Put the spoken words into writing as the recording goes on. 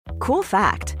Cool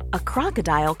fact, a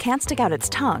crocodile can't stick out its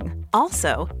tongue.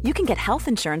 Also, you can get health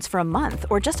insurance for a month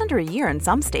or just under a year in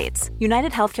some states.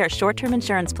 United Healthcare short-term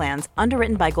insurance plans,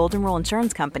 underwritten by Golden Rule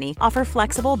Insurance Company, offer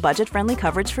flexible, budget-friendly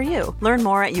coverage for you. Learn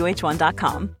more at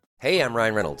uh1.com. Hey, I'm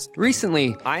Ryan Reynolds.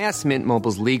 Recently, I asked Mint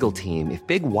Mobile's legal team if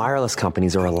big wireless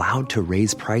companies are allowed to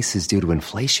raise prices due to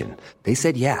inflation. They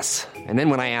said yes. And then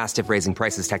when I asked if raising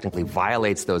prices technically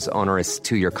violates those onerous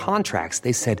two-year contracts,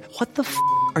 they said, "What the f***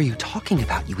 are you talking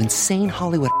about, you insane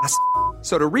Hollywood ass?"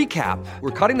 So to recap,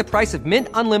 we're cutting the price of Mint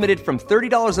Unlimited from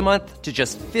 $30 a month to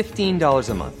just $15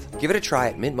 a month. Give it a try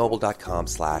at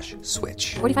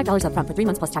mintmobile.com/switch. $45 up front for 3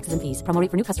 months plus taxes and fees. Promo rate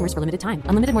for new customers for limited time.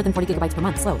 Unlimited more than 40 gigabytes per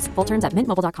month. Slows full terms at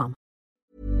mintmobile.com.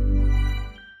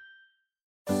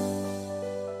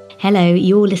 Hello,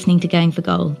 you're listening to Going for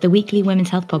Goal, the weekly women's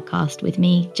health podcast with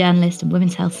me, journalist and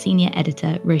women's health senior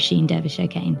editor Roisin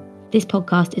Dervish-O'Kane. This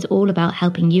podcast is all about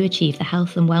helping you achieve the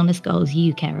health and wellness goals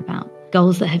you care about.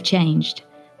 Goals that have changed,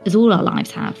 as all our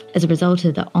lives have, as a result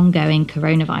of the ongoing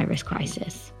coronavirus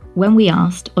crisis. When we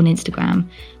asked on Instagram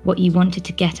what you wanted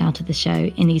to get out of the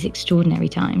show in these extraordinary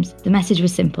times, the message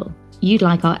was simple. You'd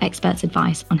like our experts'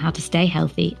 advice on how to stay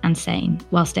healthy and sane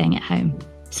while staying at home.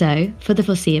 So, for the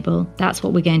foreseeable, that's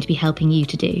what we're going to be helping you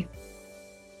to do.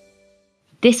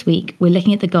 This week, we're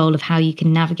looking at the goal of how you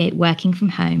can navigate working from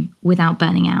home without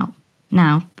burning out.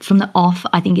 Now, from the off,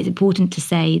 I think it's important to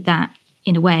say that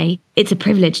in a way, it's a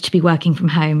privilege to be working from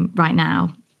home right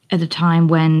now at a time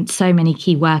when so many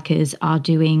key workers are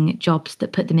doing jobs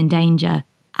that put them in danger,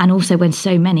 and also when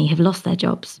so many have lost their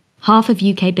jobs. Half of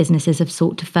UK businesses have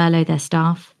sought to furlough their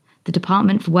staff. The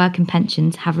Department for Work and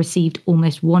Pensions have received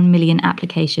almost 1 million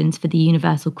applications for the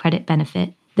Universal Credit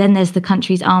Benefit. Then there's the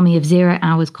country's army of 0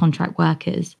 hours contract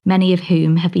workers, many of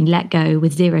whom have been let go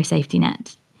with zero safety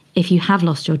net. If you have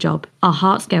lost your job, our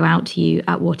hearts go out to you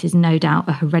at what is no doubt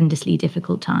a horrendously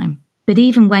difficult time. But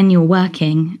even when you're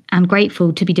working, and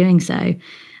grateful to be doing so,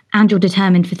 and you're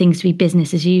determined for things to be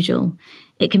business as usual,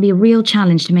 it can be a real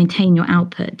challenge to maintain your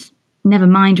output, never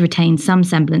mind retain some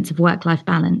semblance of work-life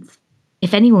balance.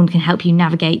 If anyone can help you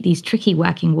navigate these tricky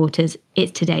working waters,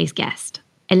 it's today's guest.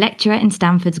 A lecturer in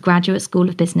Stanford's Graduate School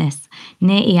of Business,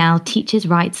 Nir Eyal teaches,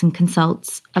 writes and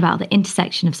consults about the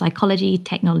intersection of psychology,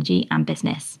 technology and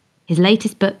business. His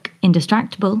latest book,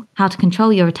 Indistractable: How to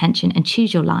Control Your Attention and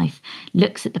Choose Your Life,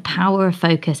 looks at the power of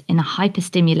focus in a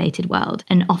hyper-stimulated world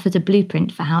and offers a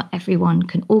blueprint for how everyone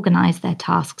can organise their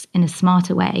tasks in a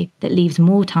smarter way that leaves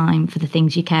more time for the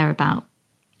things you care about.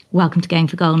 Welcome to Going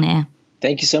for Goal, Nir.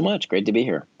 Thank you so much. Great to be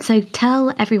here. So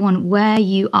tell everyone where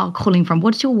you are calling from.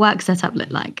 What does your work setup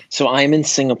look like? So I'm in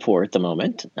Singapore at the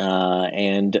moment,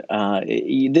 and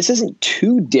this isn't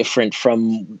too different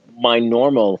from my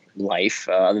normal life,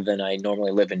 other than I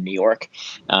normally live in New York.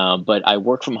 But I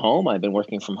work from home. I've been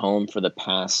working from home for the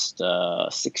past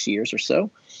 6 years or so.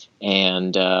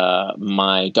 And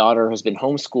my daughter has been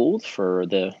homeschooled for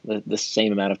the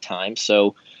same amount of time.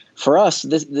 So for us,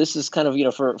 this is kind of,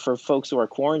 for folks who are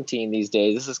quarantined these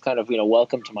days, this is kind of,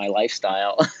 welcome to my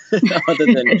lifestyle. Other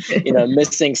than,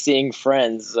 missing seeing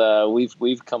friends, we've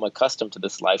become accustomed to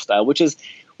this lifestyle, which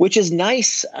is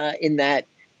nice in that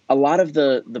a lot of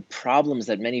the problems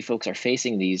that many folks are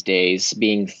facing these days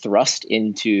being thrust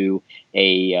into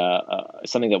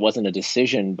something that wasn't a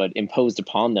decision but imposed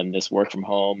upon them, this work from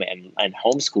home and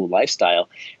homeschool lifestyle.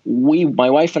 My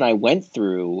wife and I went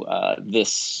through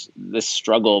this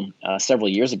struggle several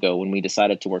years ago when we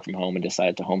decided to work from home and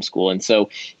decided to homeschool. And so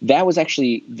that was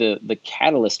actually the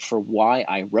catalyst for why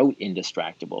I wrote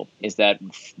Indistractable, is that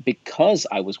because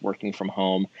I was working from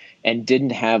home and didn't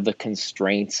have the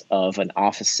constraints of an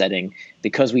office setting,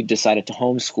 because we decided to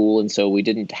homeschool, and so we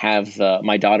didn't have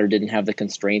my daughter didn't have the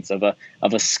constraints of a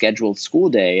scheduled school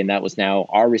day, and that was now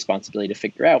our responsibility to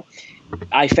figure out.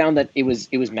 I found that it was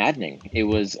maddening. It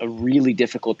was a really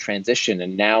difficult transition,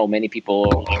 and now many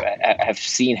people have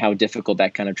seen how difficult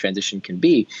that kind of transition can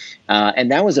be.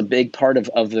 And that was a big part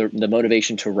of the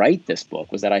motivation to write this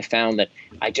book, was that I found that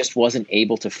I just wasn't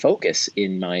able to focus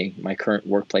in my current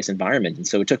workplace environment. And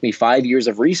so it took me 5 years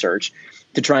of research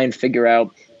to try and figure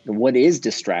out what is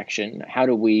distraction, how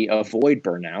do we avoid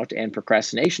burnout and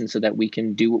procrastination so that we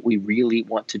can do what we really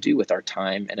want to do with our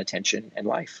time and attention and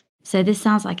life. So this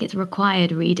sounds like it's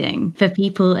required reading for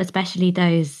people, especially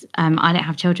those, I don't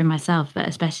have children myself, but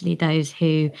especially those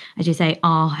who, as you say,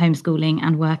 are homeschooling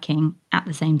and working at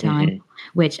the same time,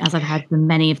 which, as I've heard from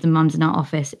many of the mums in our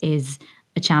office, is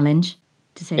a challenge.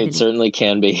 It certainly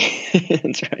can be.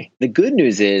 That's right. The good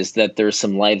news is that there's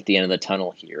some light at the end of the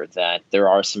tunnel here, that there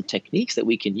are some techniques that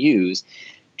we can use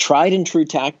tried and true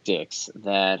tactics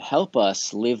that help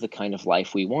us live the kind of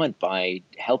life we want by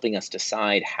helping us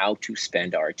decide how to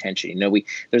spend our attention.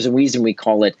 There's a reason we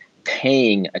call it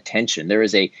paying attention. There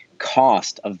is a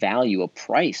cost, a value, a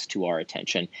price to our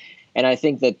attention. And I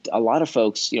think that a lot of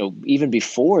folks, even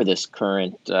before this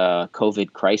current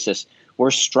COVID crisis, were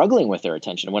struggling with their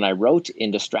attention. When I wrote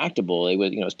Indistractable,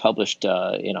 it was published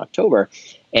in October.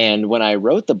 And when I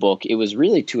wrote the book, it was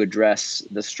really to address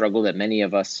the struggle that many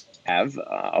of us have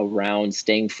around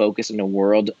staying focused in a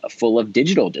world full of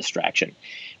digital distraction.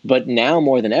 But now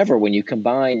more than ever, when you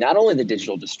combine not only the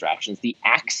digital distractions, the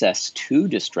access to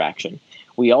distraction,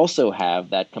 we also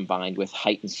have that combined with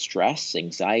heightened stress,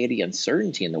 anxiety,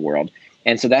 uncertainty in the world.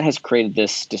 And so that has created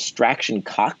this distraction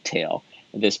cocktail,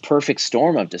 this perfect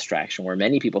storm of distraction where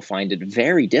many people find it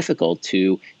very difficult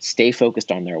to stay focused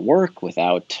on their work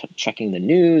without checking the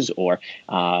news or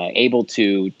able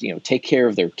to take care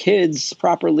of their kids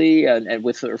properly and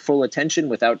with their full attention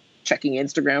without checking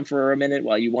Instagram for a minute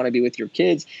while you want to be with your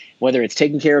kids, whether it's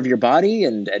taking care of your body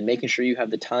and making sure you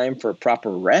have the time for proper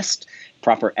rest,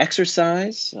 proper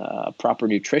exercise, proper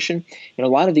nutrition. A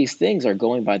lot of these things are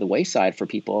going by the wayside for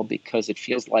people because it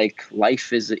feels like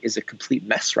life is a complete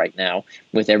mess right now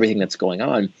with everything that's going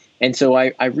on. And so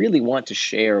I really want to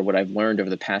share what I've learned over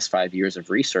the past 5 years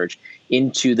of research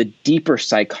into the deeper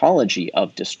psychology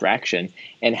of distraction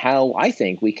and how I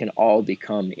think we can all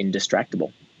become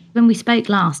indistractable. When we spoke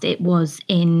last, it was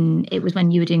when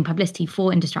you were doing publicity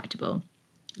for Indistractable.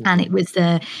 And it was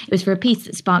for a piece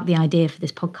that sparked the idea for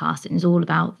this podcast. And it was all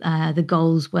about the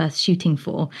goals worth shooting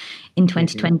for in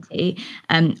 2020.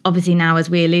 Obviously now, as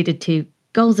we alluded to,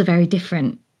 goals are very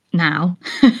different now.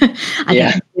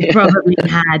 I think we probably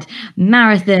had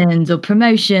marathons or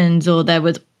promotions, or there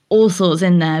was all sorts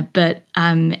in there. But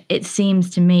it seems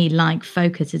to me like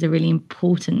focus is a really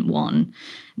important one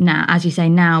now, as you say,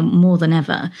 now more than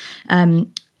ever.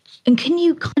 And can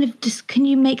you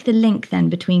make the link then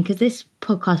between, because this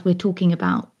podcast we're talking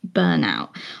about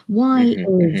burnout,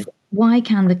 why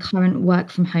can the current work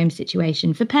from home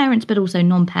situation for parents but also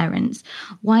non-parents,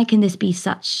 why can this be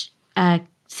such a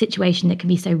situation that can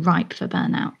be so ripe for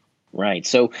burnout? Right.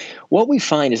 So what we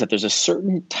find is that there's a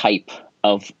certain type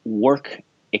of work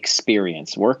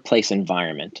experience, workplace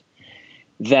environment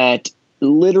that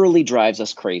literally drives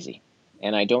us crazy.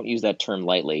 And I don't use that term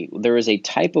lightly. There is a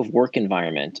type of work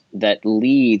environment that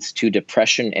leads to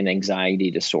depression and anxiety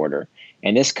disorder.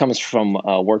 And this comes from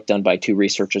work done by two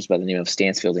researchers by the name of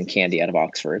Stansfield and Candy out of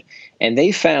Oxford. And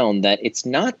they found that it's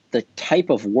not the type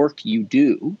of work you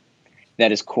do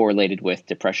that is correlated with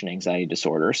depression, anxiety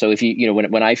disorder. So if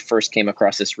when I first came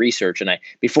across this research, and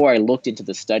before I looked into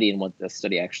the study and what the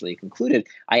study actually concluded,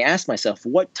 I asked myself,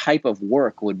 what type of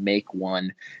work would make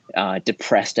one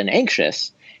depressed and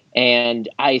anxious? And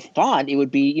I thought it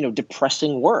would be,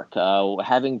 depressing work,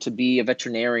 having to be a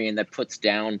veterinarian that puts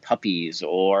down puppies,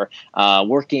 or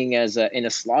working in a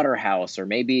slaughterhouse, or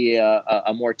maybe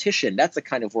a mortician. That's the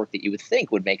kind of work that you would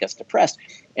think would make us depressed.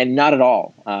 And not at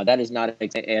all. That is not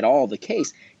at all the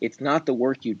case. It's not the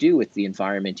work you do, it's the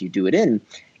environment you do it in.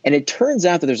 And it turns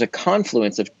out that there's a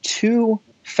confluence of two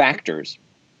factors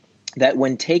that,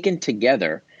 when taken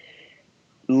together,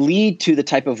 lead to the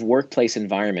type of workplace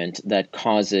environment that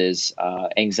causes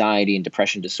anxiety and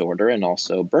depression disorder and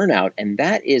also burnout. And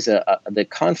that is the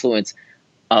confluence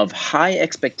of high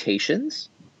expectations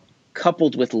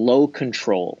coupled with low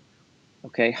control.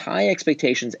 Okay, high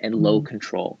expectations and low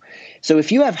control. So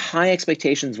if you have high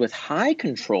expectations with high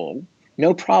control,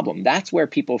 no problem. That's where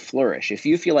people flourish. If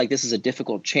you feel like this is a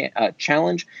difficult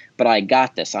challenge, but I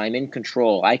got this, I'm in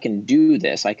control, I can do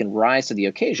this, I can rise to the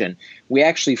occasion, we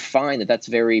actually find that that's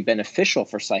very beneficial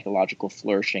for psychological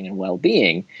flourishing and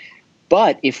well-being.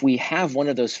 But if we have one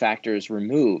of those factors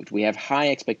removed, we have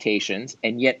high expectations,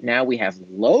 and yet now we have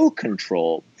low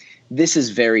control, this is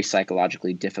very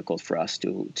psychologically difficult for us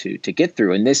to get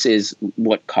through. And this is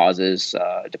what causes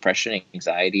depression,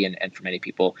 anxiety, and for many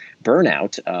people,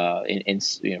 burnout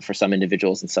for some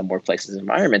individuals in some workplaces and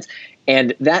environments.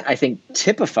 And that, I think,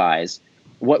 typifies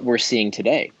what we're seeing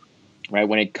today, right?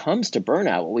 When it comes to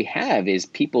burnout, what we have is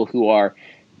people who are,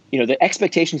 the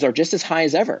expectations are just as high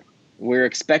as ever. We're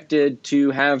expected to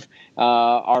have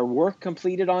our work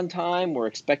completed on time. We're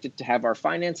expected to have our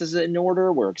finances in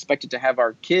order. We're expected to have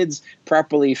our kids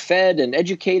properly fed and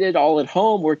educated all at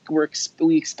home.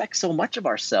 We expect so much of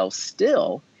ourselves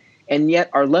still, and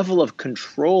yet our level of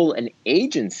control and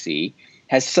agency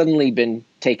has suddenly been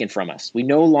taken from us. We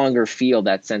no longer feel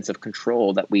that sense of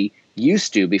control that we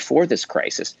used to before this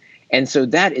crisis. And so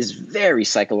that is very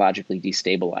psychologically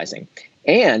destabilizing.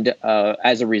 And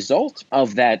as a result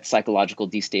of that psychological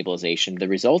destabilization, the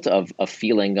result of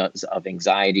feelings of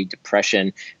anxiety,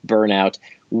 depression, burnout,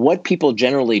 what people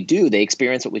generally do, they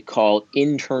experience what we call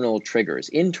internal triggers.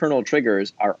 Internal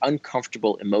triggers are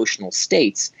uncomfortable emotional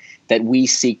states that we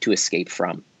seek to escape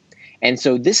from. And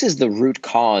so this is the root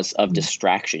cause of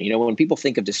distraction. You know, when people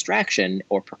think of distraction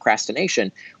or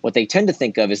procrastination, what they tend to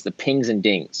think of is the pings and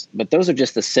dings. But those are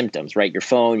just the symptoms, right? Your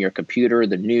phone, your computer,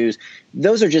 the news,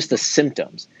 those are just the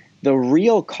symptoms. The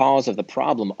real cause of the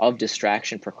problem of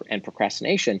distraction and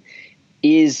procrastination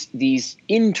is these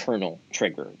internal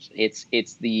triggers.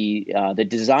 It's the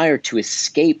desire to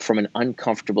escape from an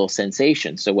uncomfortable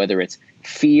sensation. So whether it's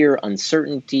fear,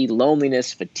 uncertainty,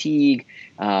 loneliness, fatigue,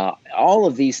 all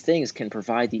of these things can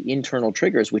provide the internal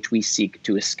triggers which we seek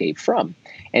to escape from.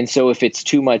 And so if it's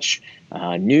too much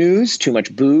news, too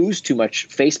much booze, too much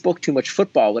Facebook, too much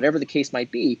football, whatever the case might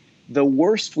be, the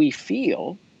worse we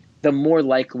feel, the more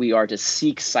likely we are to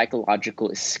seek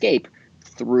psychological escape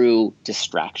through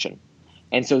distraction.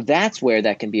 And so that's where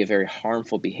that can be a very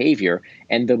harmful behavior.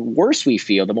 And the worse we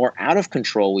feel, the more out of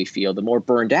control we feel, the more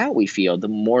burned out we feel, the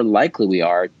more likely we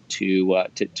are to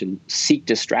seek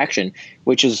distraction,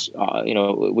 which is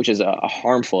a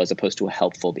harmful as opposed to a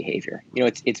helpful behavior. You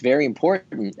know, it's very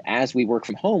important as we work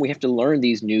from home, we have to learn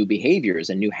these new behaviors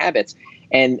and new habits.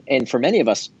 And for many of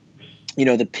us, you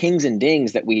know, the pings and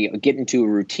dings that we get into a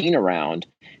routine around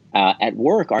at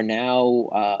work are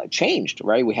now changed,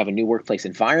 right? We have a new workplace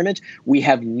environment. We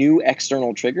have new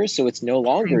external triggers. So it's no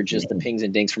longer just the pings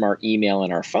and dings from our email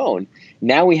and our phone.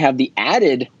 Now we have the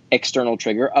added external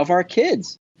trigger of our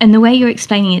kids. And the way you're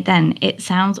explaining it then, it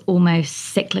sounds almost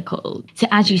cyclical. So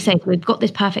as you say, we've got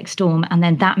this perfect storm and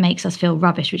then that makes us feel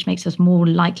rubbish, which makes us more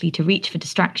likely to reach for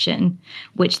distraction,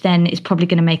 which then is probably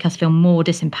going to make us feel more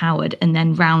disempowered, and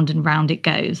then round and round it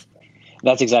goes.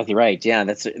 That's exactly right. Yeah,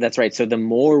 that's right. So the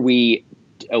more we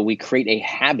create a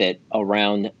habit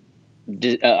around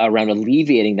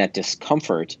alleviating that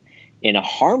discomfort in a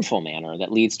harmful manner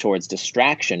that leads towards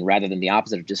distraction rather than the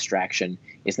opposite of distraction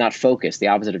is not focus. The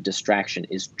opposite of distraction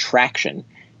is traction.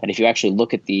 And if you actually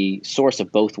look at the source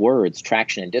of both words,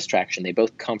 traction and distraction, they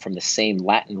both come from the same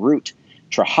Latin root,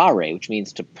 trahare, which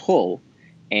means to pull.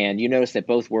 And you notice that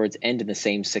both words end in the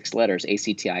same 6 letters,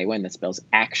 A-C-T-I-O-N, that spells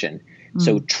action.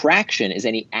 So traction is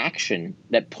any action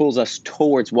that pulls us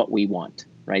towards what we want,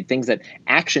 right?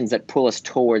 Actions that pull us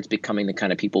towards becoming the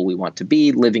kind of people we want to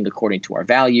be, living according to our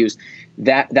values.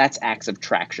 That's acts of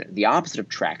traction. The opposite of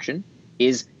traction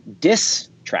is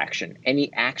distraction,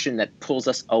 any action that pulls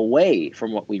us away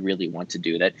from what we really want to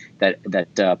do,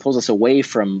 that pulls us away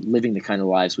from living the kind of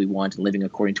lives we want and living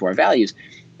according to our values.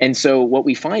 And so what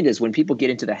we find is when people get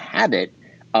into the habit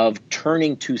of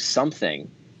turning to something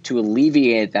to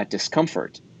alleviate that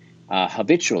discomfort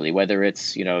habitually, whether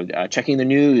it's checking the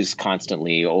news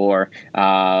constantly or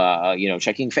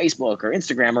checking Facebook or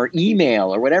Instagram or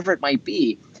email or whatever it might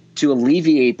be, to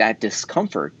alleviate that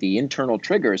discomfort, the internal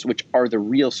triggers, which are the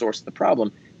real source of the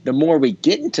problem, the more we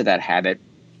get into that habit,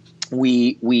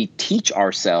 we teach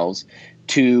ourselves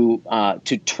to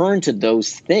turn to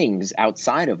those things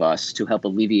outside of us to help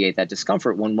alleviate that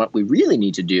discomfort, when what we really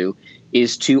need to do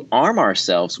is to arm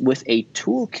ourselves with a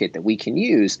toolkit that we can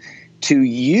use to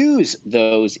use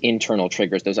those internal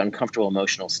triggers, those uncomfortable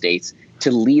emotional states,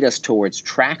 to lead us towards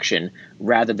traction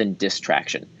rather than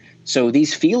distraction. So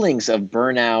these feelings of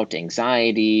burnout,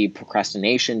 anxiety,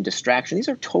 procrastination, distraction, these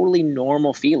are totally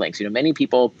normal feelings. Many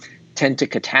people tend to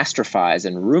catastrophize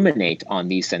and ruminate on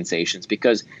these sensations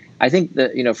because I think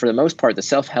that, for the most part, the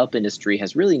self-help industry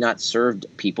has really not served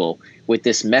people with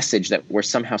this message that we're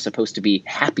somehow supposed to be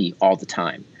happy all the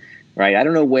time, right? I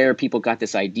don't know where people got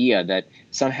this idea that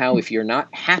somehow if you're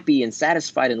not happy and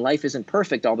satisfied and life isn't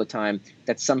perfect all the time,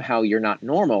 that somehow you're not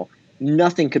normal.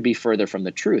 Nothing could be further from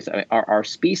the truth. Our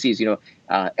species,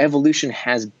 evolution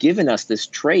has given us this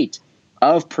trait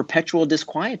of perpetual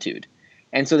disquietude.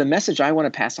 And so the message I want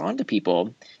to pass on to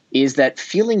people is that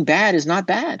feeling bad is not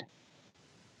bad.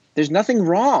 There's nothing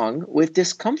wrong with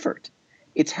discomfort.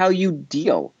 It's how you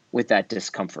deal with that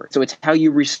discomfort. So it's how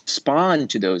you respond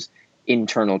to those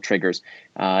internal triggers.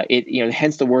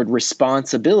 Hence the word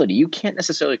responsibility. You can't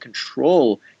necessarily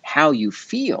control how you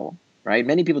feel, right?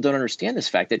 Many people don't understand this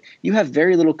fact that you have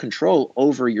very little control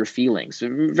over your feelings,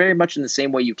 very much in the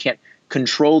same way you can't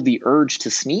control the urge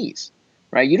to sneeze,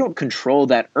 right? You don't control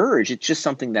that urge. It's just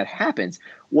something that happens.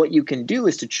 What you can do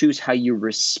is to choose how you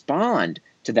respond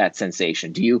to that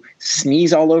sensation. Do you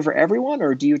sneeze all over everyone,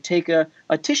 or do you take a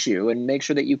tissue and make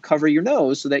sure that you cover your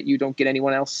nose so that you don't get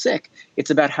anyone else sick?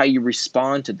 It's about how you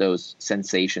respond to those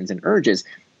sensations and urges.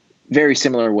 very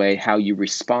similar way how you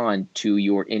respond to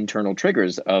your internal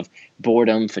triggers of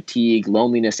boredom, fatigue,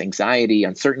 loneliness, anxiety,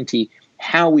 uncertainty.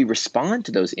 How we respond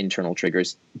to those internal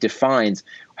triggers defines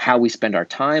how we spend our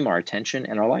time, our attention,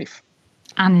 and our life.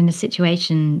 And in a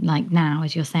situation like now,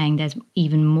 as you're saying, there's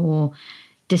even more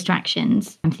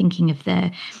distractions. I'm thinking of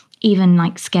even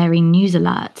like scary news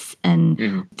alerts,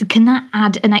 and can that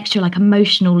add an extra like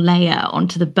emotional layer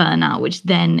onto the burnout, which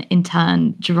then in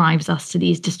turn drives us to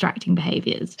these distracting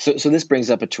behaviors? So this brings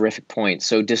up a terrific point.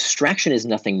 So distraction is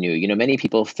nothing new. Many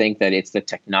people think that it's the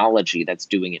technology that's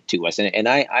doing it to us. And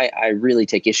I really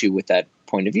take issue with that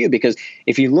point of view, because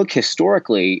if you look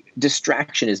historically,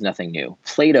 distraction is nothing new.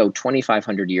 Plato,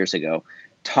 2,500 years ago,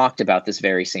 talked about this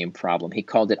very same problem. He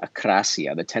called it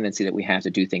akrasia, the tendency that we have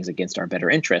to do things against our better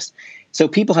interest. So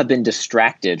people have been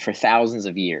distracted for thousands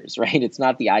of years, right? It's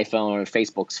not the iPhone or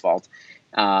Facebook's fault.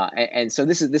 And so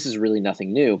this is really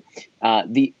nothing new.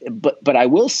 But I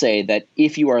will say that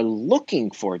if you are looking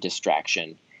for a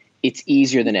distraction, it's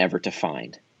easier than ever to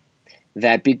find.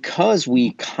 That because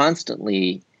we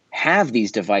constantly have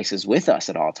these devices with us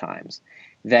at all times,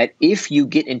 that if you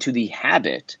get into the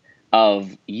habit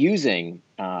of using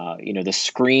the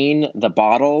screen, the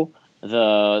bottle,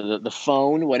 the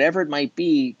phone, whatever it might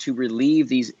be, to relieve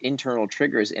these internal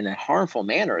triggers in a harmful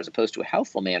manner as opposed to a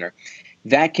healthful manner,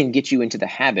 that can get you into the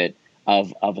habit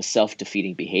of a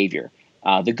self-defeating behavior.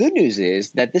 The good news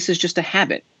is that this is just a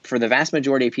habit. For the vast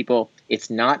majority of people, it's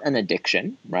not an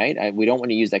addiction, right? We don't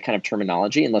want to use that kind of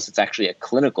terminology unless it's actually a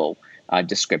clinical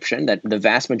description, that the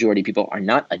vast majority of people are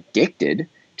not addicted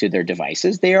to their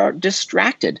devices. They are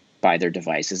distracted by their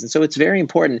devices. And so it's very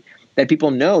important that people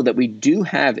know that we do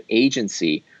have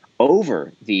agency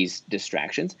over these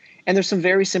distractions. And there's some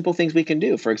very simple things we can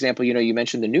do. For example, you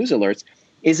mentioned the news alerts.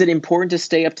 Is it important to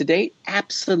stay up to date?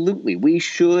 Absolutely. We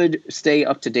should stay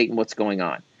up to date in what's going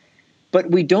on. But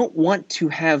we don't want to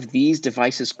have these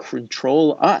devices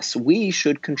control us. We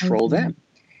should control them.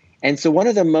 And so one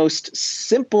of the most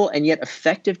simple and yet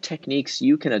effective techniques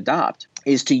you can adopt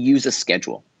is to use a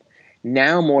schedule.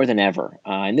 Now more than ever,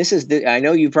 and this is I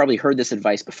know you've probably heard this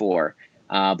advice before,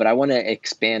 but I want to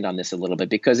expand on this a little bit,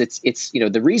 because it's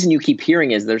the reason you keep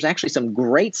hearing is there's actually some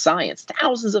great science.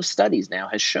 Thousands of studies now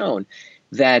has shown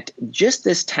that just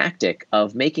this tactic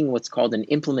of making what's called an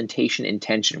implementation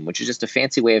intention, which is just a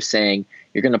fancy way of saying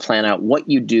you're going to plan out what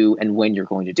you do and when you're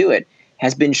going to do it,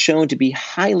 has been shown to be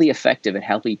highly effective at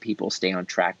helping people stay on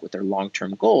track with their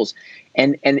long-term goals.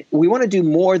 And we want to do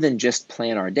more than just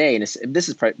plan our day. And this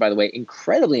is, by the way,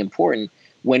 incredibly important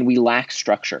when we lack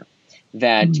structure.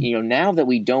 That, now that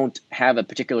we don't have a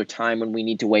particular time when we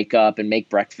need to wake up and make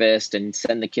breakfast and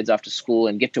send the kids off to school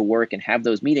and get to work and have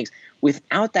those meetings,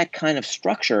 without that kind of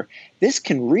structure, this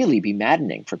can really be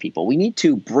maddening for people. We need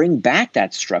to bring back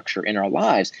that structure in our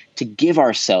lives to give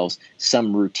ourselves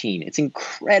some routine. It's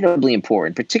incredibly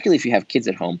important, particularly if you have kids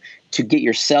at home, to get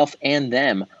yourself and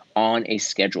them on a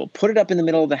schedule. Put it up in the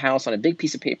middle of the house on a big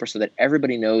piece of paper so that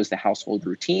everybody knows the household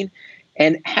routine,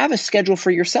 and have a schedule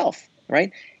for yourself,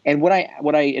 right? And what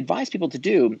I advise people to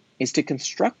do is to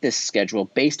construct this schedule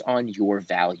based on your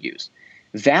values.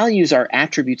 Values are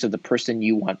attributes of the person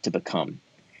you want to become.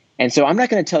 And so I'm not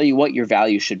going to tell you what your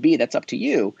values should be. That's up to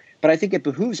you. But I think it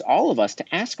behooves all of us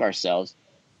to ask ourselves,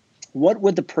 what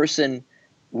would the person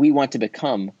we want to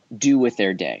become do with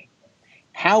their day?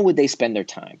 How would they spend their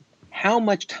time? How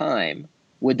much time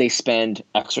would they spend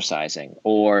exercising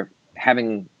or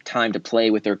having time to play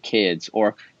with their kids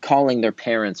or calling their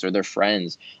parents or their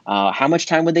friends? How much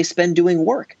time would they spend doing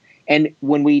work? And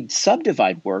when we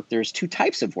subdivide work, there's two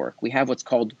types of work. We have what's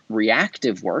called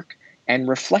reactive work and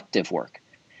reflective work.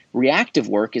 Reactive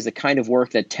work is the kind of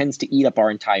work that tends to eat up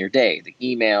our entire day. The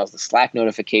emails, the Slack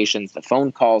notifications, the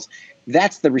phone calls.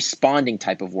 That's the responding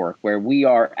type of work where we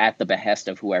are at the behest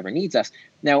of whoever needs us.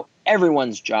 Now,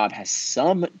 everyone's job has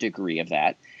some degree of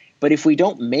that. But if we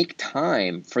don't make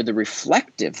time for the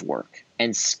reflective work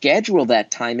and schedule that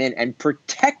time in and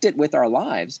protect it with our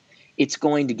lives, it's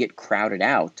going to get crowded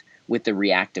out with the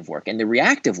reactive work. And the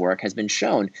reactive work has been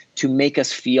shown to make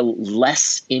us feel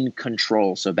less in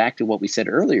control. So back to what we said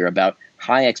earlier about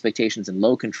high expectations and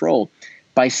low control,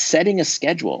 by setting a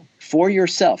schedule for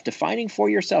yourself, defining for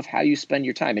yourself how you spend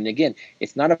your time. And again,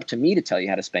 it's not up to me to tell you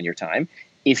how to spend your time.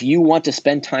 If you want to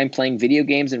spend time playing video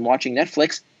games and watching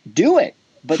Netflix, do it.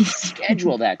 But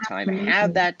schedule that time,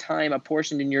 have that time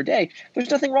apportioned in your day.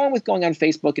 There's nothing wrong with going on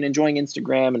Facebook and enjoying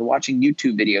Instagram and watching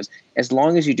YouTube videos, as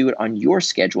long as you do it on your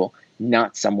schedule,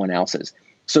 not someone else's.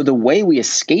 So the way we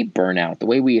escape burnout, the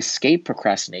way we escape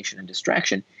procrastination and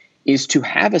distraction, is to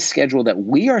have a schedule that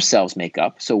we ourselves make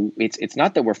up. So it's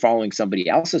not that we're following somebody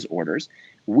else's orders.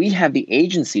 we have the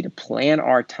agency to plan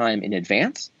our time in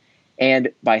advance.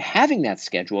 And by having that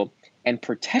schedule and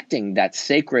protecting that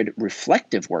sacred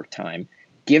reflective work time,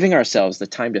 giving ourselves the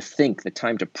time to think, the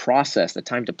time to process, the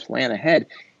time to plan ahead,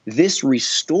 this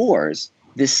restores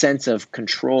this sense of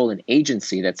control and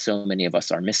agency that so many of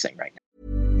us are missing right now.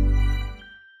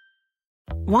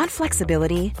 Want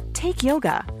flexibility? Take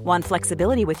yoga. Want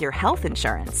flexibility with your health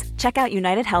insurance? Check out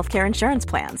United Healthcare Insurance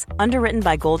Plans. Underwritten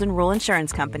by Golden Rule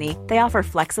Insurance Company, they offer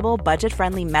flexible,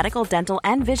 budget-friendly medical, dental,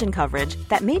 and vision coverage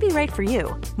that may be right for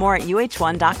you. More at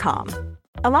uh1.com.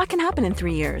 A lot can happen in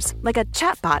 3 years, like a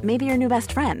chatbot may be your new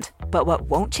best friend. But what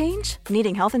won't change?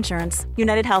 Needing health insurance.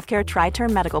 United Healthcare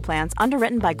Tri-Term Medical Plans,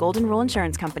 underwritten by Golden Rule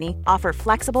Insurance Company, offer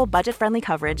flexible, budget-friendly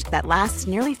coverage that lasts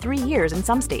nearly 3 years in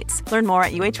some states. Learn more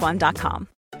at uh1.com.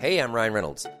 Hey, I'm Ryan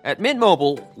Reynolds. At Mint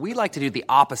Mobile, we like to do the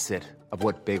opposite of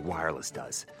what Big Wireless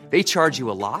does. They charge you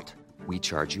a lot, we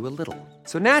charge you a little.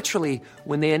 So naturally,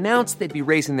 when they announced they'd be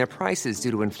raising their prices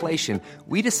due to inflation,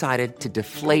 we decided to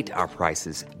deflate our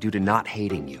prices due to not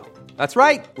hating you. That's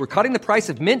right. We're cutting the price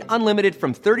of Mint Unlimited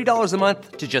from $30 a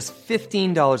month to just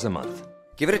 $15 a month.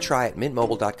 Give it a try at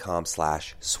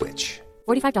mintmobile.com/switch.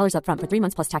 $45 up front for 3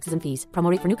 months plus taxes and fees. Promo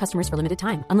rate for new customers for limited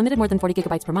time. Unlimited more than 40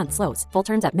 gigabytes per month. Slows full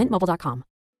terms at mintmobile.com.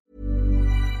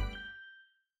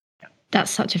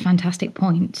 That's such a fantastic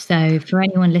point. So for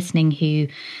anyone listening who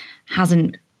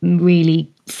hasn't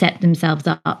really set themselves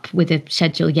up with a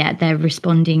schedule yet, they're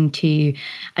responding to,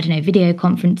 I don't know, video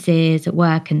conferences at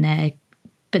work, and they're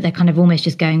kind of almost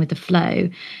just going with the flow.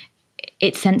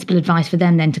 It's sensible advice for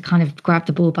them then to kind of grab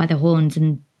the bull by the horns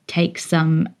and take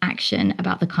some action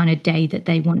about the kind of day that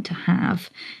they want to have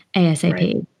ASAP.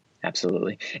 Right.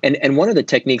 Absolutely. And one of the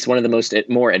techniques, one of the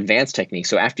more advanced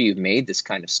techniques, so after you've made this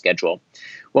kind of schedule,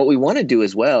 what we want to do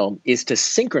as well is to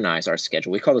synchronize our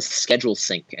schedule. We call this schedule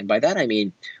sync. And by that, I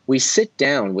mean, we sit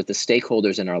down with the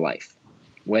stakeholders in our life,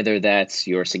 whether that's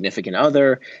your significant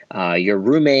other, your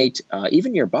roommate,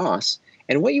 even your boss.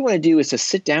 And what you want to do is to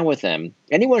sit down with them,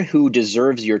 anyone who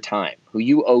deserves your time, who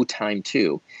you owe time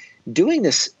to. Doing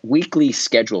this weekly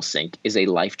schedule sync is a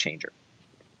life changer.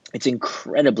 It's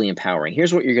incredibly empowering.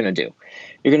 Here's what you're going to do.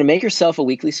 You're going to make yourself a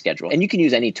weekly schedule, and you can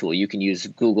use any tool. You can use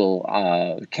Google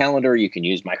Calendar. You can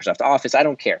use Microsoft Office. I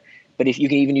don't care. But if you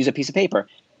can even use a piece of paper,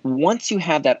 once you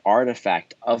have that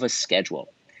artifact of a schedule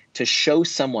to show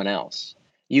someone else,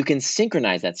 you can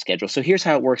synchronize that schedule. So here's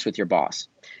how it works with your boss.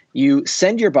 You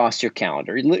send your boss your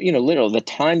calendar, literally the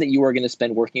time that you are going to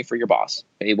spend working for your boss,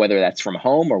 whether that's from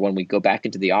home or when we go back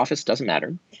into the office, doesn't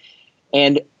matter.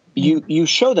 And you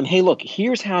show them, hey, look,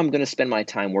 here's how I'm going to spend my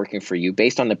time working for you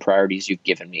based on the priorities you've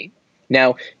given me.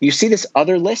 Now, you see this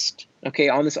other list, okay,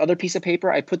 on this other piece of paper,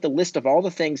 I put the list of all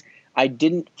the things I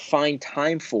didn't find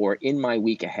time for in my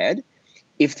week ahead.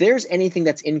 If there's anything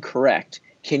that's incorrect,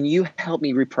 can you help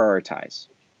me reprioritize?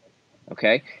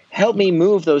 Okay, help me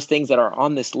move those things that are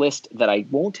on this list that I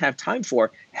won't have time for.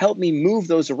 Help me move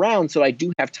those around so I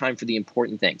do have time for the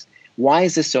important things. Why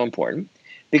is this so important?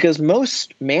 Because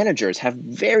most managers have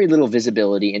very little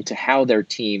visibility into how their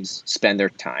teams spend their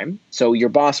time. So your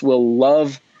boss will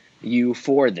love you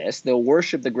for this. They'll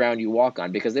worship the ground you walk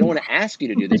on because they don't want to ask you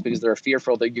to do this because they're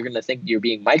fearful that you're going to think you're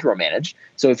being micromanaged.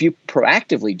 So if you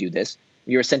proactively do this,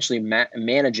 you're essentially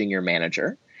managing your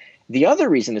manager. The other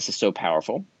reason this is so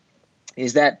powerful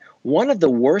is that one of the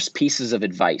worst pieces of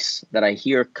advice that I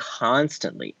hear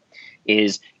constantly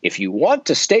is, if you want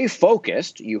to stay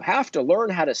focused, you have to learn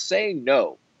how to say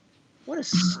no. What a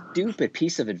stupid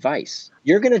piece of advice.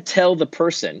 You're going to tell the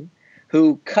person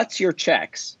who cuts your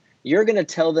checks, you're going to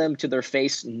tell them to their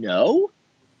face, no?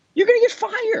 You're going to get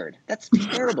fired. That's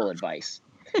terrible advice.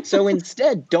 So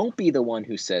instead, don't be the one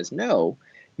who says no.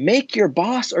 Make your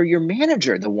boss or your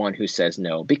manager the one who says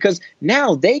no, because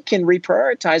now they can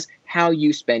reprioritize how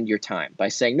you spend your time by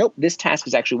saying, nope, this task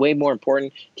is actually way more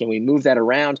important. Can we move that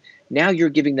around? Now you're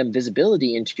giving them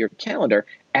visibility into your calendar,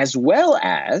 as well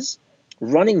as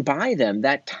running by them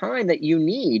that time that you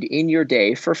need in your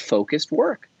day for focused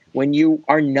work when you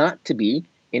are not to be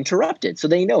interrupted. So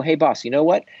they know, hey, boss, you know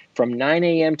what? From 9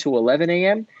 a.m. to 11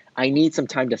 a.m., I need some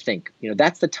time to think.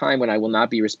 That's the time when I will not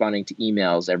be responding to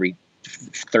emails every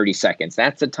 30 seconds.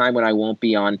 That's the time when I won't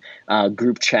be on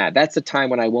group chat. That's the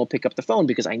time when I won't pick up the phone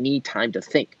because I need time to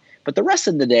think. But the rest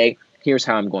of the day, here's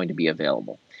how I'm going to be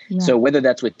available. Yeah. So whether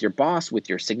that's with your boss, with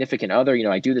your significant other,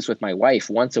 I do this with my wife.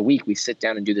 Once a week, we sit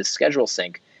down and do this schedule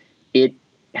sync. It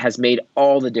has made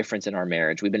all the difference in our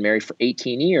marriage. We've been married for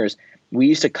 18 years. We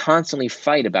used to constantly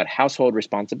fight about household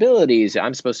responsibilities.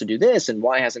 I'm supposed to do this, and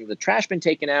why hasn't the trash been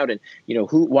taken out? And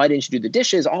why didn't you do the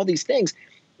dishes? All these things.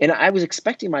 And I was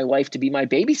expecting my wife to be my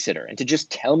babysitter and to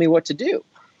just tell me what to do.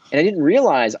 And I didn't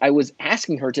realize I was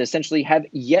asking her to essentially have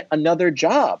yet another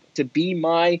job, to be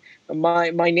my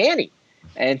nanny.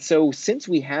 And so since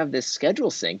we have this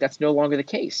schedule sync, that's no longer the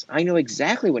case. I know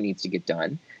exactly what needs to get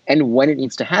done and when it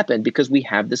needs to happen because we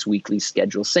have this weekly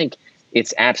schedule sync.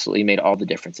 It's absolutely made all the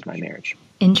difference in my marriage.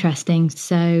 Interesting.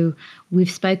 So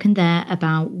we've spoken there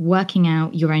about working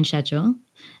out your own schedule.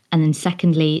 And then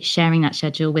secondly, sharing that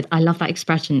schedule with, I love that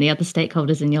expression, the other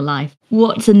stakeholders in your life.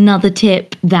 What's another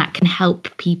tip that can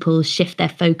help people shift their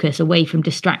focus away from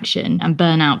distraction and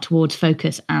burnout towards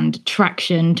focus and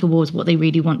traction towards what they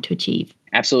really want to achieve?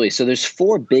 Absolutely. So there's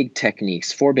four big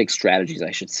strategies,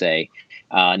 I should say.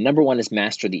 Number one is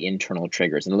master the internal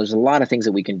triggers. And there's a lot of things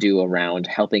that we can do around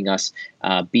helping us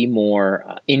be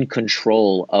more in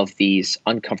control of these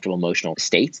uncomfortable emotional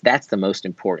states. That's the most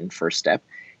important first step.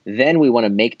 Then we want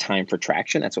to make time for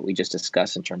traction. That's what we just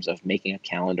discussed in terms of making a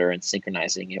calendar and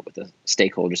synchronizing it with the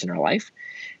stakeholders in our life.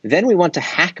 Then we want to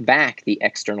hack back the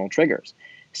external triggers.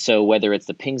 So whether it's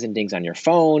the pings and dings on your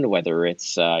phone, whether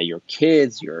it's your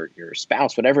kids, your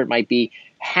spouse, whatever it might be,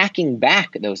 hacking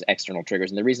back those external triggers.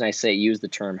 And the reason I say use the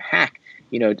term hack,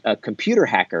 a computer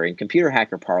hacker, in computer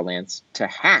hacker parlance, to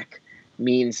hack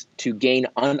means to gain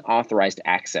unauthorized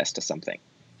access to something.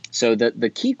 So the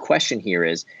key question here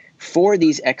is, for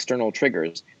these external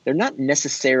triggers, they're not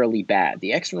necessarily bad.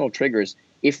 The external triggers,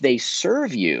 if they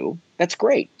serve you, that's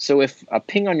great. So if a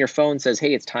ping on your phone says,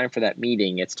 hey, it's time for that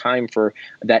meeting, it's time for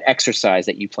that exercise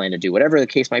that you plan to do, whatever the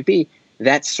case might be,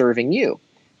 that's serving you.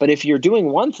 But if you're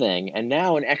doing one thing and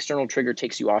now an external trigger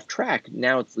takes you off track,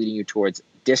 now it's leading you towards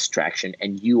distraction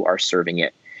and you are serving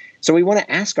it. So we want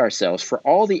to ask ourselves, for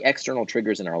all the external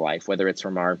triggers in our life, whether it's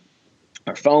from our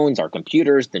phones, our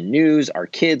computers, the news, our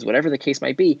kids, whatever the case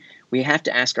might be, we have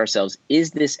to ask ourselves,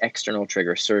 is this external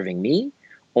trigger serving me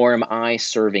or am I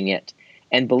serving it?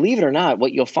 And believe it or not,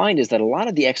 what you'll find is that a lot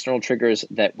of the external triggers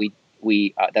that we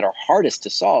that are hardest to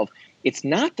solve, it's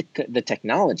not the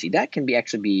technology. That can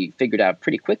actually be figured out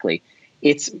pretty quickly.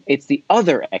 It's the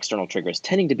other external triggers,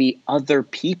 tending to be other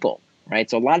people, right?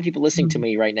 So a lot of people listening to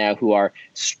me right now who are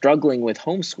struggling with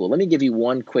homeschool, let me give you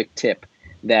one quick tip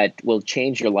that will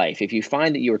change your life. If you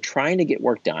find that you're trying to get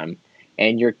work done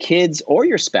and your kids or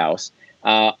your spouse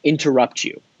interrupt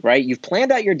you, right? You've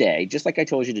planned out your day, just like I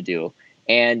told you to do,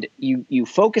 and you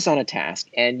focus on a task,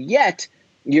 and yet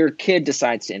your kid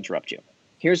decides to interrupt you.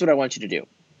 Here's what I want you to do.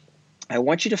 I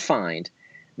want you to find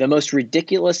the most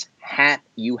ridiculous hat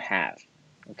you have,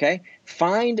 okay?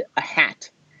 Find a hat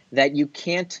that you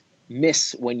can't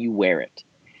miss when you wear it.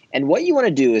 And what you want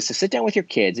to do is to sit down with your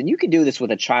kids, and you can do this with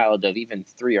a child of even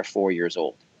 3 or 4 years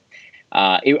old.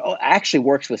 It actually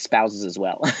works with spouses as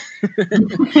well.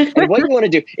 And what you want to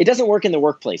do, it doesn't work in the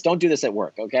workplace. Don't do this at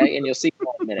work, okay? And you'll see in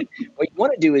a minute. What you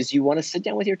want to do is you want to sit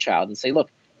down with your child and say, look,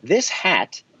 this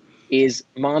hat is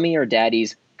mommy or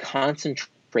daddy's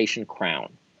concentration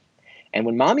crown. And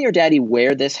when mommy or daddy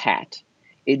wear this hat,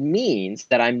 it means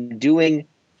that I'm doing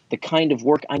the kind of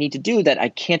work I need to do that I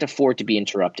can't afford to be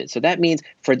interrupted. So that means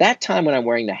for that time when I'm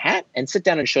wearing the hat, and sit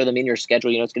down and show them in your schedule,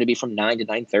 it's going to be from 9 to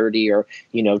 9:30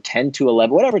 or, 10 to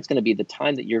 11, whatever it's going to be, the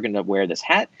time that you're going to wear this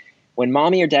hat. When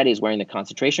mommy or daddy is wearing the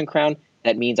concentration crown,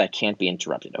 that means I can't be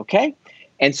interrupted, okay?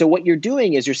 And so what you're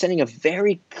doing is you're sending a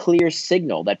very clear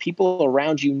signal that people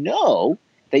around you know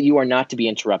that you are not to be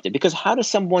interrupted. Because how does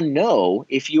someone know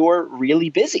if you're really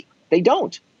busy? They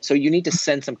don't. So you need to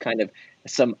send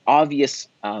some obvious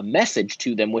message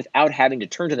to them without having to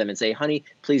turn to them and say, honey,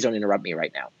 please don't interrupt me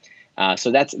right now.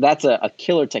 So that's a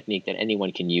killer technique that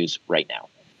anyone can use right now.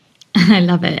 I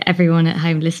love it. Everyone at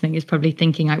home listening is probably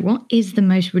thinking, like, what is the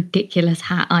most ridiculous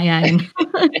hat I own?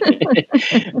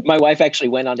 My wife actually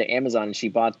went onto Amazon and she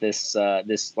bought this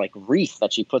like wreath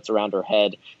that she puts around her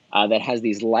head that has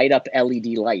these light up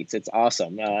LED lights. It's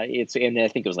awesome. And I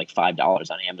think it was like $5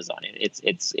 on Amazon.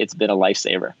 It's been a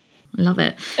lifesaver. Love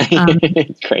it.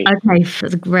 It's great. Okay,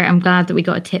 that's great. I'm glad that we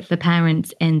got a tip for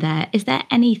parents in there. Is there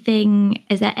any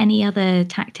other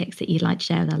tactics that you'd like to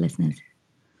share with our listeners?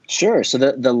 Sure. So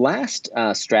the last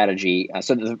strategy,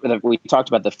 we talked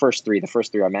about the first three. The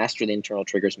first three are master the internal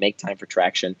triggers, make time for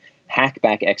traction, hack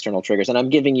back external triggers. And I'm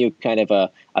giving you kind of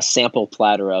a sample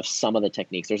platter of some of the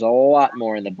techniques. There's a lot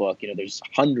more in the book. There's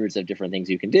hundreds of different things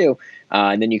you can do,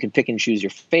 and then you can pick and choose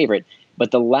your favorite.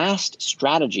 But the last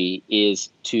strategy is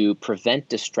to prevent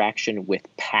distraction with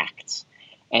pacts.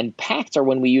 And pacts are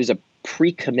when we use a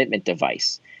pre-commitment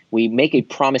device. We make a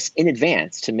promise in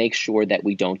advance to make sure that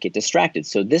we don't get distracted.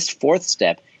 So this fourth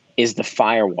step is the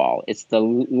firewall. It's the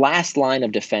last line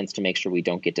of defense to make sure we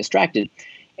don't get distracted.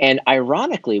 And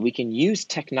ironically, we can use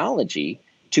technology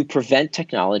to prevent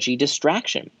technology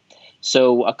distraction.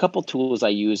 So a couple tools I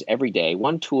use every day.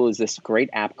 One tool is this great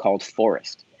app called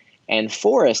Forest. And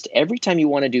Forest, every time you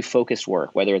want to do focused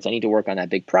work, whether it's I need to work on that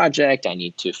big project, I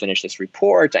need to finish this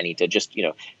report, I need to just,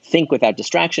 think without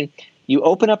distraction, you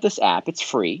open up this app, it's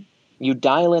free. You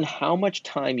dial in how much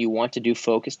time you want to do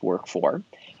focused work for,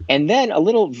 and then a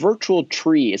little virtual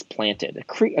tree is planted,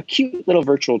 a cute little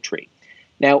virtual tree.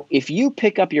 Now, if you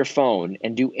pick up your phone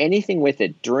and do anything with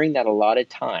it during that allotted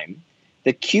time,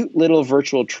 the cute little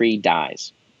virtual tree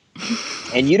dies.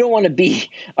 And you don't want to be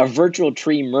a virtual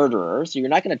tree murderer, so you're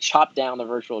not going to chop down the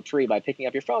virtual tree by picking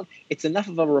up your phone. It's enough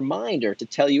of a reminder to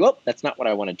tell you, oh, that's not what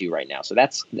I want to do right now. So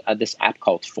that's this app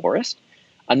called Forest.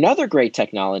 Another great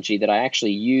technology that I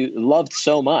actually loved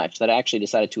so much that I actually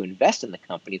decided to invest in the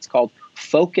company, it's called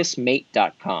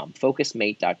FocusMate.com,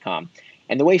 FocusMate.com.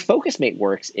 And the way FocusMate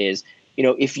works is,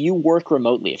 if you work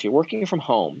remotely, if you're working from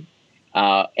home,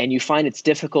 and you find it's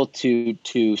difficult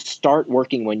to start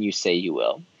working when you say you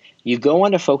will, you go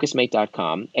onto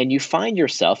FocusMate.com and you find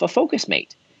yourself a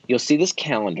FocusMate. You'll see this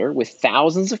calendar with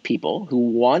thousands of people who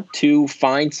want to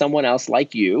find someone else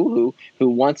like you who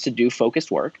wants to do focused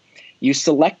work. You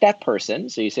select that person.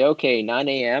 So you say, okay, 9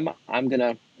 a.m., I'm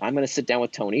gonna sit down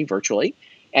with Tony virtually.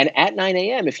 And at 9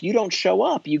 a.m., if you don't show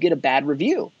up, you get a bad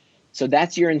review. So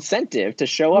that's your incentive to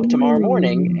show up tomorrow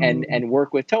morning and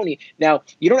work with Tony. Now,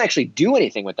 you don't actually do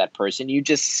anything with that person. You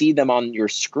just see them on your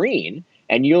screen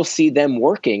and you'll see them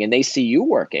working and they see you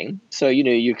working. So,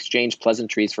 you exchange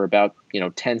pleasantries for about,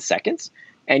 10 seconds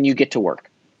and you get to work.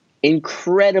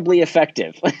 Incredibly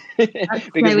effective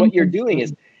because what you're doing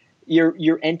is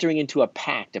you're entering into a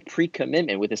pact, a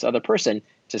pre-commitment with this other person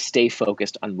to stay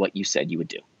focused on what you said you would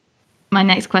do. My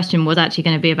next question was actually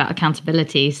going to be about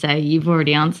accountability, so you've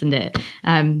already answered it.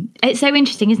 It's so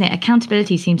interesting, isn't it?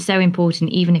 Accountability seems so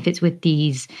important, even if it's with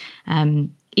these,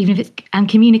 and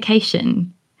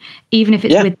communication, even if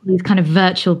it's with these kind of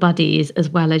virtual buddies, as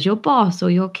well as your boss or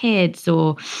your kids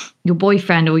or your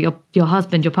boyfriend or your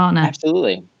husband, your partner.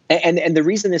 Absolutely. And the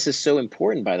reason this is so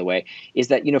important, by the way, is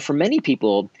that, for many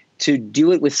people to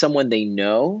do it with someone they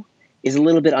know is a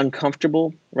little bit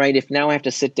uncomfortable, right? If now I have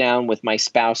to sit down with my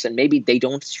spouse and maybe they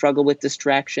don't struggle with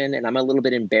distraction and I'm a little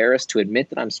bit embarrassed to admit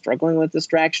that I'm struggling with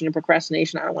distraction and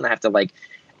procrastination, I don't want to have to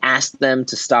ask them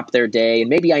to stop their day.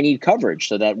 And maybe I need coverage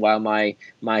so that while my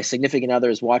significant other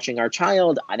is watching our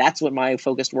child, that's what my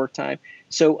focused work time.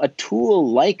 So a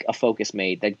tool like a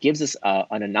FocusMate that gives us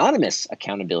an anonymous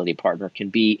accountability partner can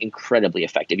be incredibly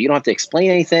effective. You don't have to explain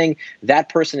anything. That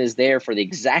person is there for the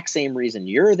exact same reason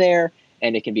you're there.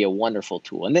 And it can be a wonderful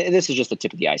tool. And this is just the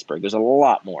tip of the iceberg. There's a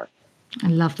lot more. I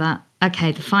love that.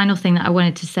 Okay, the final thing that I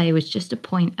wanted to say was just a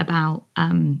point about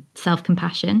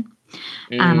self-compassion.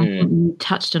 And I think you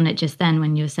touched on it just then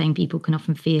when you were saying people can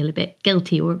often feel a bit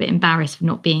guilty or a bit embarrassed for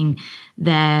not being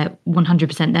their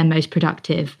 100% their most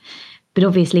productive. But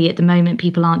obviously at the moment,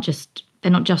 people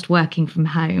they're not just working from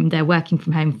home. They're working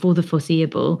from home for the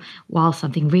foreseeable while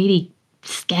something really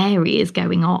scary is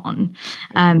going on.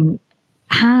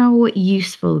 How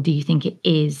useful do you think it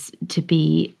is to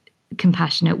be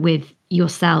compassionate with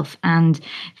yourself and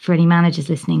for any managers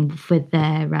listening with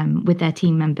their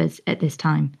team members at this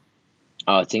time?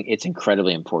 Oh, it's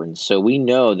incredibly important. So we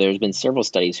know there's been several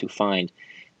studies who find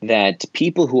that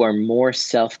people who are more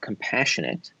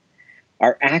self-compassionate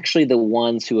are actually the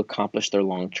ones who accomplish their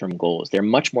long-term goals. They're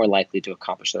much more likely to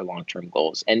accomplish their long-term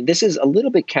goals. And this is a little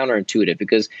bit counterintuitive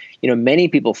because, many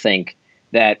people think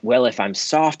that, well, if I'm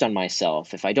soft on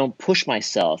myself, if I don't push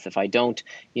myself, if I don't,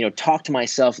 talk to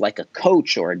myself like a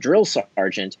coach or a drill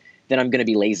sergeant, then I'm going to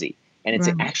be lazy. And it's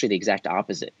actually the exact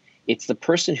opposite. It's the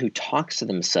person who talks to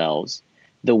themselves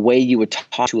the way you would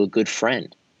talk to a good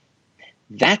friend.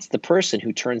 That's the person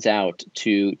who turns out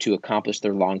to accomplish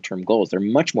their long-term goals. They're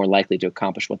much more likely to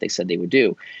accomplish what they said they would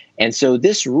do. And so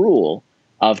this rule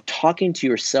of talking to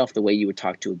yourself the way you would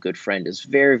talk to a good friend is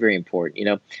very, very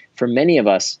important. For many of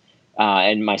us,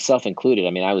 and myself included,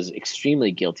 I was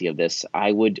extremely guilty of this.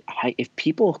 If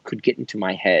people could get into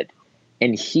my head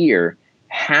and hear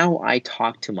how I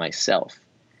talk to myself,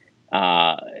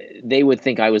 they would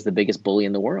think I was the biggest bully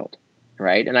in the world,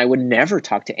 right? And I would never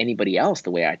talk to anybody else the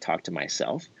way I talk to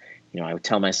myself. I would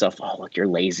tell myself, oh, look, you're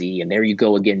lazy, and there you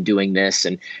go again doing this,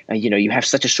 and you have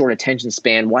such a short attention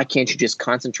span. Why can't you just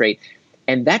concentrate?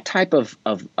 And that type of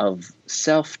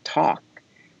self-talk,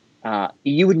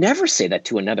 you would never say that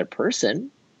to another person,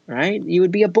 right? You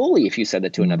would be a bully if you said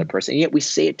that to another person. And yet we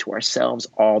say it to ourselves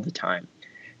all the time.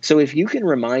 So if you can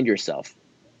remind yourself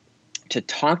to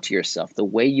talk to yourself the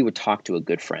way you would talk to a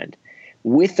good friend,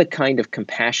 with the kind of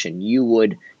compassion you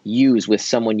would use with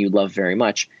someone you love very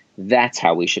much, that's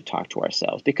how we should talk to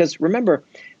ourselves. Because remember,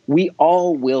 we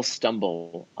all will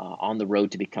stumble on the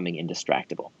road to becoming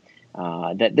indistractable.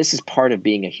 That this is part of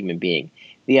being a human being.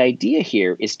 The idea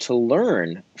here is to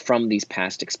learn from these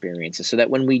past experiences so that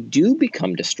when we do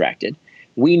become distracted,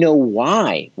 we know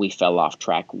why we fell off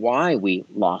track, why we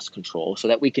lost control, so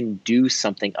that we can do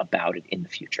something about it in the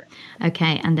future.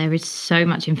 Okay, and there is so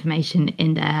much information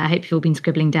in there. I hope you've all been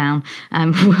scribbling down.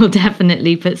 We'll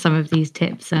definitely put some of these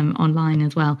tips online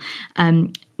as well.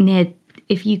 Nir,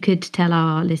 if you could tell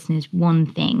our listeners one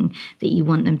thing that you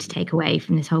want them to take away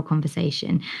from this whole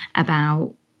conversation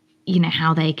about,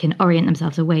 how they can orient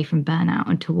themselves away from burnout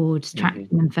and towards traction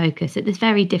and focus at this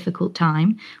very difficult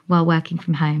time while working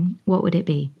from home, what would it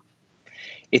be?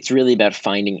 It's really about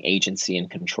finding agency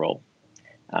and control.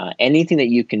 Anything that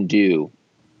you can do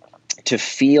to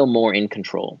feel more in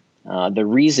control. The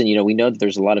reason, we know that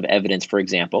there's a lot of evidence, for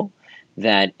example,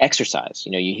 that exercise,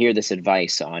 you hear this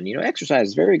advice on, exercise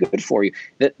is very good for you.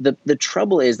 The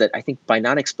trouble is that I think by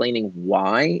not explaining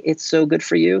why it's so good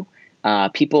for you,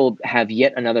 people have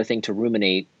yet another thing to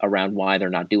ruminate around why they're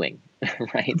not doing,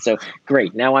 right? So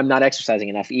great. Now I'm not exercising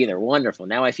enough either. Wonderful.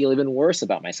 Now I feel even worse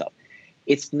about myself.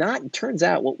 It's not, it turns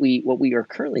out what we are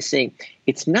currently seeing,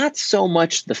 it's not so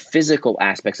much the physical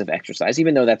aspects of exercise,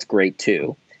 even though that's great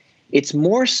too. It's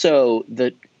more so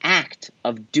the act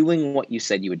of doing what you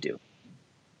said you would do.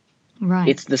 Right.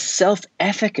 It's the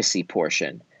self-efficacy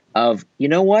portion of, you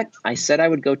know what? I said I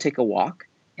would go take a walk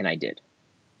and I did.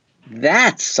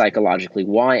 That's psychologically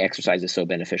why exercise is so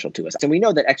beneficial to us. And we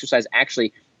know that exercise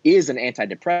actually is an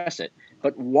antidepressant,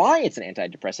 but why it's an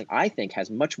antidepressant, I think, has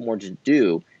much more to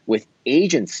do with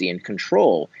agency and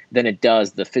control than it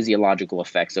does the physiological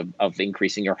effects of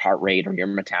increasing your heart rate or your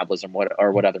metabolism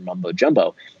or what other mumbo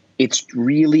jumbo. It's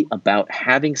really about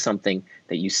having something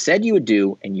that you said you would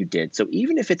do and you did. So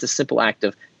even if it's a simple act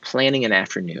of planning an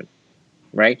afternoon,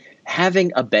 right?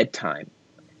 Having a bedtime,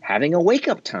 having a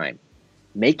wake-up time,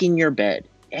 making your bed,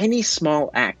 any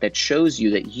small act that shows you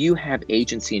that you have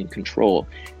agency and control,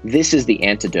 this is the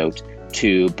antidote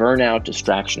to burnout,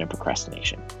 distraction, and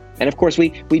procrastination. And of course, we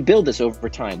build this over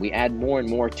time. We add more and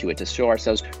more to it to show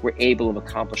ourselves we're able of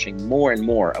accomplishing more and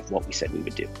more of what we said we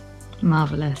would do.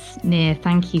 Marvellous. Nir,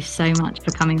 thank you so much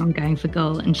for coming on Going for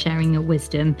Goal and sharing your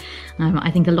wisdom. I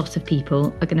think a lot of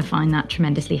people are going to find that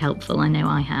tremendously helpful. I know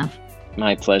I have.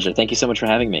 My pleasure. Thank you so much for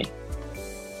having me.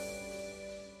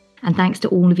 And thanks to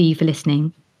all of you for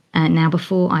listening. Now,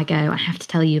 before I go, I have to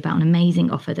tell you about an amazing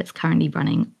offer that's currently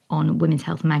running on Women's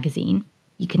Health magazine.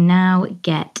 You can now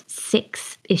get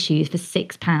 6 issues for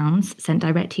 £6 sent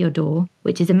direct to your door,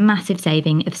 which is a massive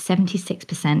saving of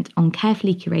 76% on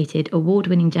carefully curated,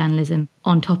 award-winning journalism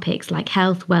on topics like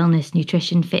health, wellness,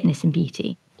 nutrition, fitness and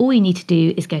beauty. All you need to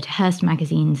do is go to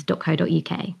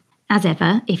hearstmagazines.co.uk. As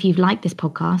ever, if you've liked this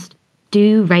podcast,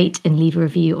 do rate and leave a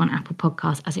review on Apple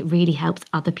Podcasts, as it really helps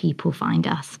other people find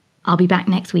us. I'll be back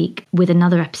next week with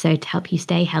another episode to help you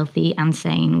stay healthy and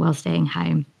sane while staying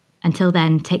home. Until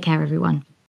then, take care, everyone.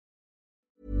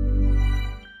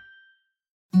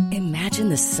 Imagine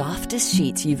the softest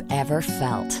sheets you've ever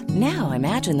felt. Now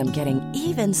imagine them getting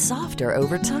even softer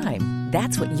over time.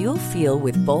 That's what you'll feel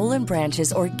with Boll &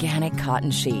 Branch's organic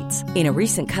cotton sheets. In a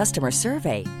recent customer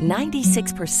survey,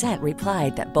 96%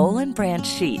 replied that Boll & Branch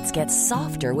sheets get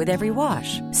softer with every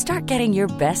wash. Start getting your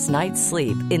best night's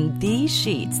sleep in these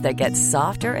sheets that get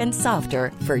softer and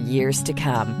softer for years to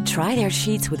come. Try their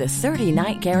sheets with a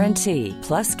 30-night guarantee.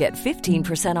 Plus, get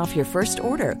 15% off your first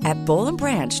order at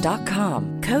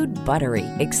bollandbranch.com. Code BUTTERY.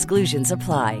 Exclusions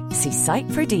apply. See site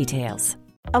for details.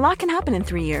 A lot can happen in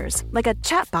 3 years, like a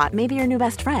chatbot may be your new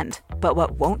best friend. But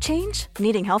what won't change?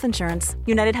 Needing health insurance.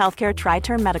 United Healthcare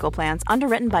Tri-Term Medical Plans,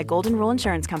 underwritten by Golden Rule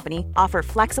Insurance Company, offer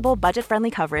flexible, budget-friendly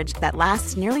coverage that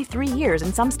lasts nearly 3 years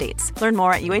in some states. Learn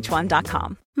more at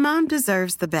uh1.com. Mom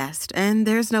deserves the best, and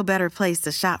there's no better place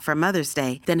to shop for Mother's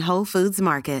Day than Whole Foods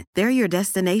Market. They're your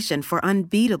destination for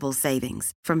unbeatable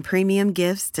savings, from premium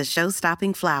gifts to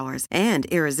show-stopping flowers and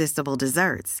irresistible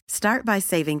desserts. Start by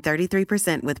saving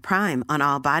 33% with Prime on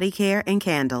all body care and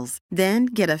candles. Then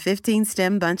get a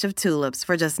 15-stem bunch of tulips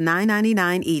for just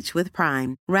 $9.99 each with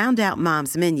Prime. Round out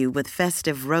Mom's menu with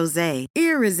festive rosé,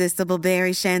 irresistible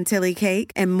berry chantilly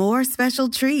cake, and more special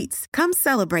treats. Come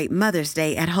celebrate Mother's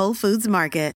Day at Whole Foods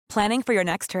Market. Planning for your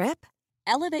next trip?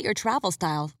 Elevate your travel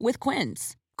style with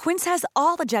Quince. Quince has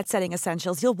all the jet-setting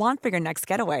essentials you'll want for your next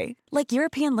getaway, like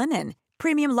European linen,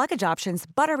 premium luggage options,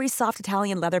 buttery soft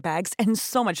Italian leather bags, and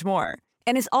so much more.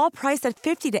 And is all priced at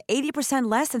 50 to 80%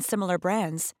 less than similar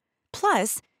brands.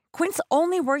 Plus, Quince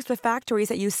only works with factories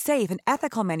that use safe and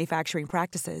ethical manufacturing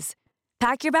practices.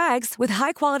 Pack your bags with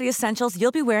high-quality essentials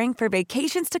you'll be wearing for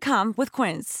vacations to come with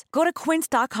Quince. Go to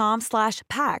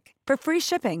quince.com/pack for free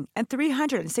shipping and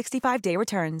 365-day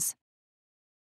returns.